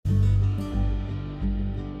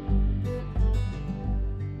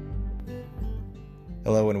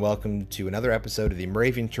Hello and welcome to another episode of the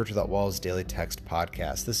Moravian Church Without Walls Daily Text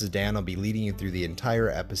Podcast. This is Dan. I'll be leading you through the entire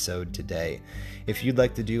episode today. If you'd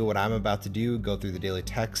like to do what I'm about to do, go through the daily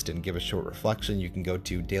text and give a short reflection, you can go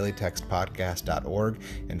to dailytextpodcast.org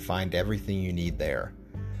and find everything you need there.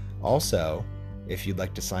 Also, if you'd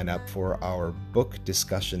like to sign up for our book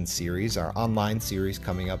discussion series, our online series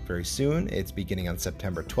coming up very soon, it's beginning on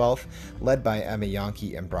September 12th, led by Emma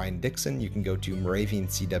Yonke and Brian Dixon. You can go to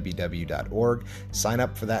moraviancww.org, sign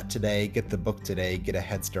up for that today, get the book today, get a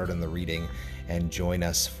head start on the reading, and join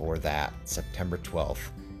us for that. September 12th,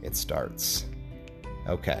 it starts.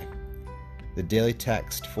 Okay, the daily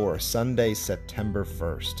text for Sunday, September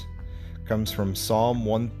 1st, comes from Psalm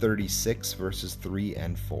 136, verses 3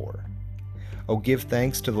 and 4. O give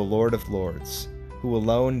thanks to the Lord of Lords, who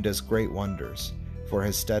alone does great wonders, for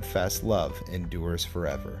his steadfast love endures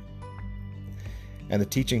forever. And the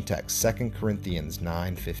teaching text, 2 Corinthians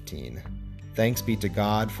 9:15. Thanks be to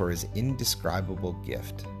God for his indescribable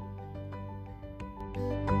gift.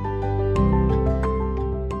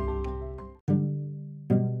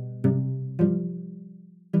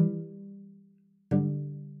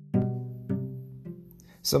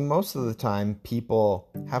 So most of the time, people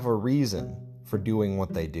have a reason for doing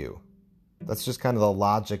what they do. That's just kind of the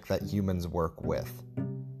logic that humans work with.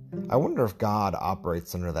 I wonder if God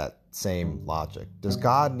operates under that same logic. Does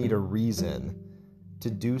God need a reason to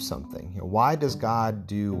do something? Why does God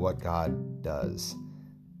do what God does?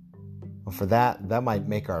 Well, for that might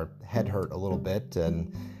make our head hurt a little bit,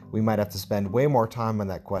 and we might have to spend way more time on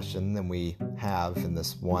that question than we have in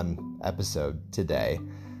this one episode today.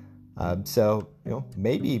 So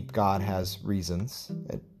maybe God has reasons.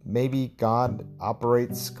 Maybe God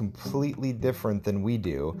operates completely different than we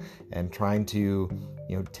do, and trying to,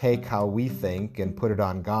 take how we think and put it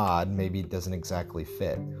on God maybe doesn't exactly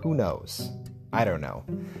fit. Who knows? I don't know.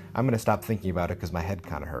 I'm going to stop thinking about it because my head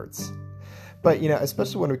kind of hurts. But,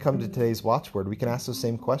 especially when we come to today's watchword, we can ask those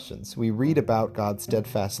same questions. We read about God's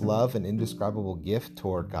steadfast love and indescribable gift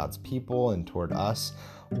toward God's people and toward us.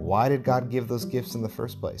 Why did God give those gifts in the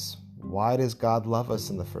first place? Why does God love us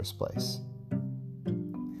in the first place?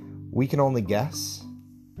 We can only guess,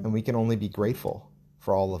 and we can only be grateful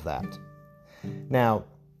for all of that. Now,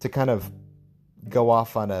 to kind of go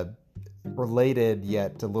off on a related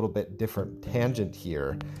yet a little bit different tangent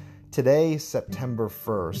here, today, September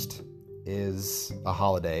 1st, is a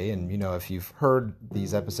holiday, and if you've heard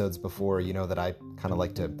these episodes before, you know that I kind of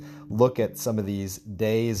like to look at some of these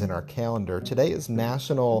days in our calendar. Today is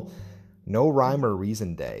National No Rhyme or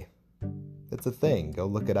Reason Day. It's a thing. Go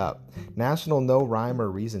look it up. National No Rhyme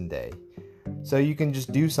or Reason Day. So you can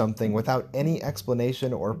just do something without any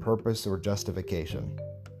explanation or purpose or justification.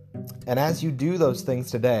 And as you do those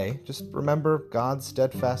things today, just remember God's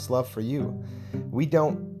steadfast love for you. We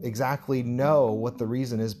don't exactly know what the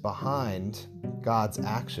reason is behind God's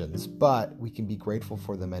actions, but we can be grateful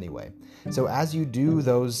for them anyway. So as you do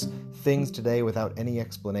those things today without any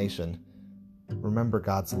explanation, remember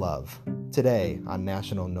God's love today on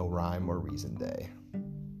National No Rhyme or Reason Day.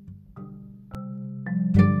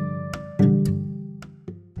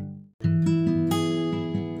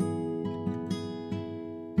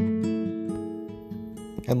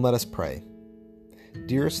 And let us pray.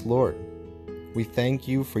 Dearest Lord, we thank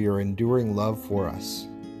you for your enduring love for us,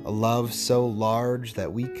 a love so large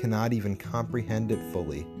that we cannot even comprehend it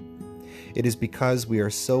fully. It is because we are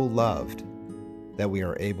so loved that we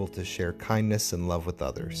are able to share kindness and love with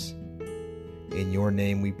others. In your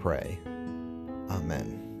name we pray.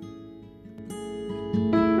 Amen.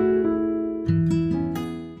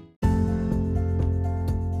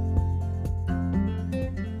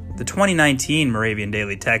 The 2019 Moravian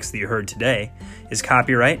Daily Text that you heard today is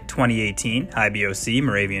copyright 2018 IBOC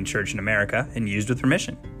Moravian Church in America and used with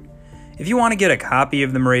permission. If you want to get a copy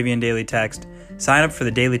of the Moravian Daily Text, sign up for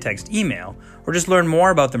the Daily Text email, or just learn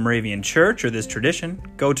more about the Moravian Church or this tradition,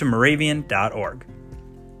 go to moravian.org.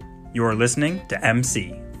 You are listening to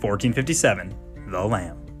MC 1457, The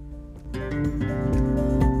Lamb.